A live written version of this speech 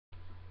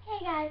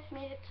Hey guys, it's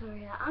me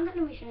Victoria. I'm going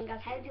to be showing you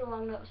guys how to do a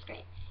long note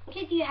screen, in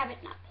case you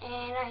haven't known.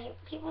 And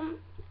people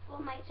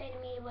might say to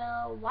me,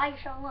 well, why are you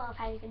showing off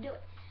how you can do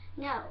it?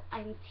 No,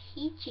 I'm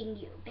teaching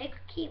you. Big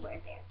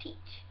keyword there,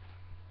 teach.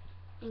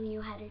 And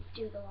you how to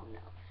do the long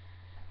note.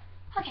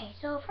 Okay,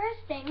 so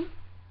first thing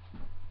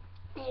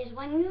is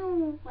when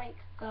you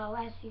go,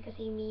 as you can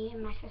see, me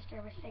and my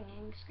sister were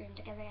singing, screaming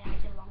together, and I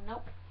did a long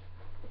note.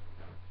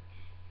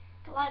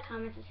 A lot of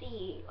comments to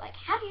see,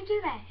 how do you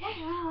do that?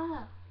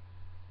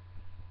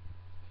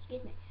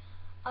 Excuse me.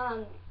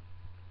 I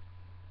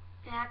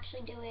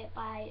actually do it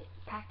by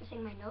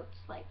practicing my notes,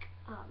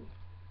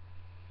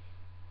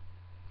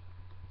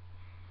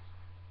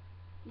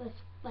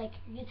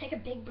 you take a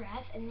big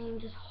breath and then you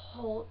just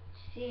hold,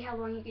 see how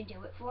long you can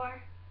do it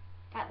for.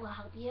 That will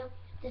help you.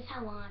 This is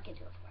how long I can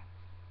do it for.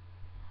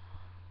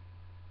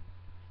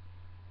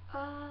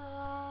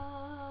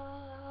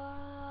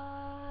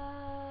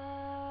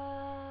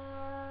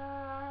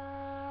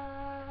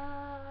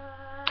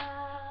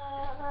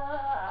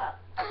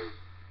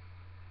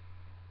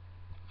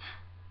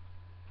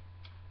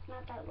 It's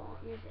not that long,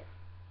 is it?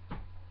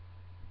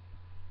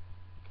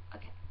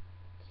 Okay.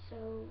 So,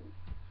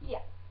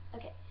 yeah.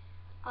 Okay.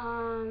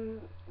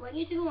 When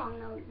you do a long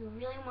note, you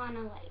really want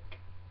to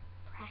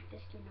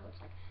practice your notes,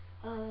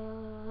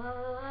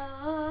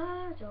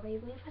 do re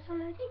mi fa sol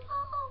la ti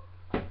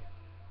do.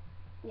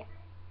 Yeah.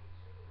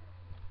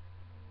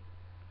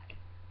 Okay.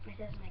 My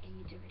sister's making a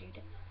YouTube video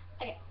too.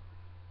 Okay.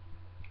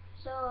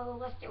 So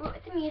let's do it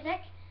with the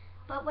music.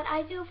 But what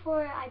I do a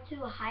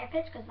higher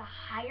pitch, because the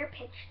higher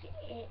pitch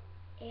it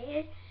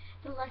is,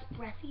 the less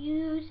breath you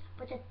use,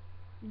 but the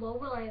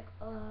lower,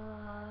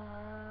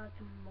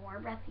 the more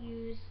breath you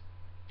use.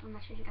 I'm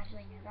not sure if you guys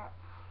really knew that.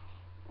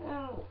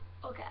 Oh,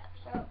 okay.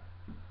 So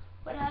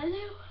what I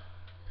do,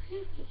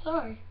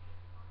 sorry,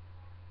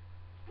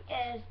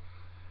 is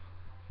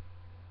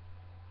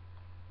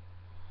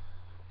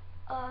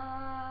I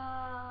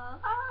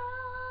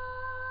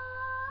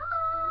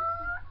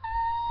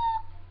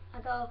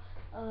go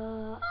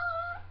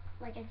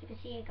as you can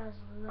see, it goes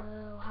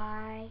low,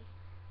 high,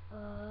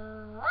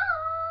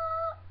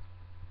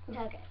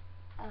 okay.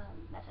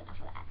 That's enough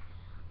of that.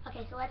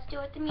 Okay, so let's do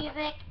it with the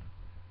music.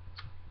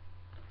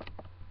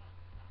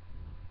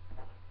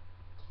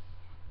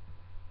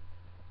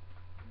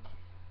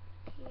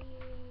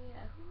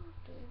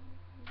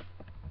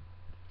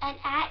 And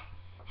at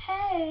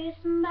hey,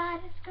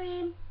 somebody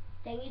scream.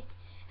 Then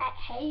at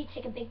hey, you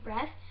take a big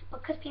breath,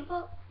 because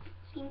people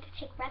seem to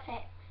take breath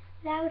at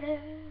louder,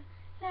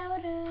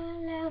 louder,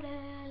 louder,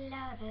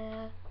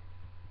 louder.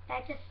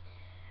 That just,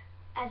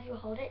 as you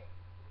hold it,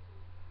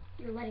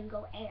 you're letting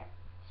go air.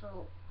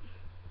 So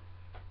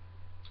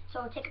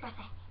take a breath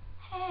at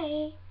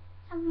hey,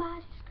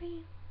 somebody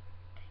scream.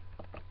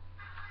 Okay.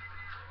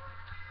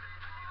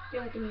 Do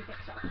it with the music,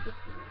 so it's the music.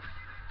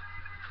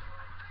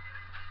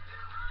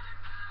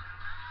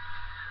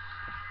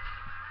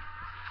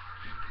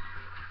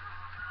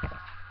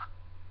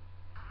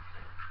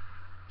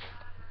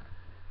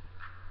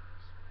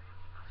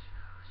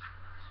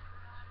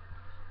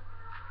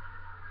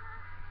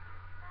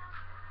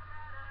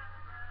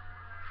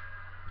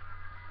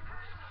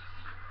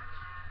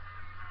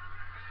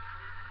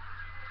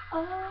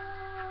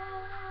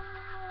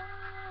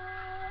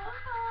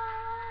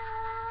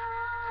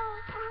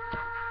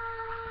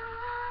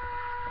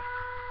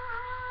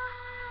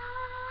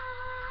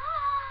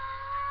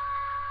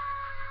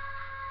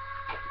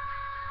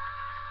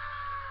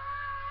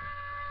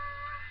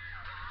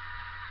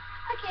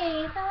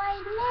 Okay, so I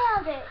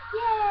nailed it.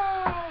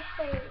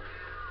 Yay! Okay.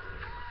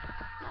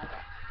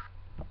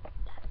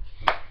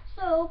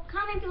 So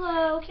comment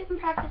below, keep on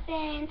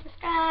practicing,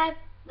 subscribe,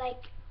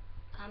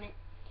 comment.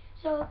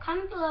 So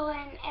comment below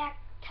and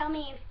tell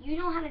me if you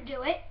know how to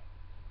do it,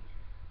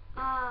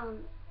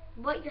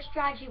 what your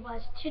strategy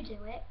was to do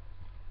it,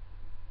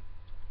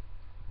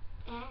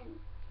 and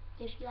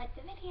if you like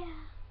the video,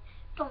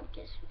 don't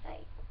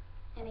dislike.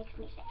 It makes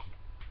me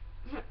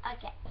sad.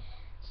 Okay,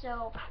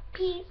 so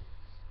peace.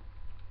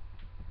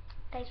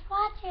 Thanks for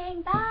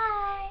watching.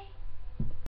 Bye.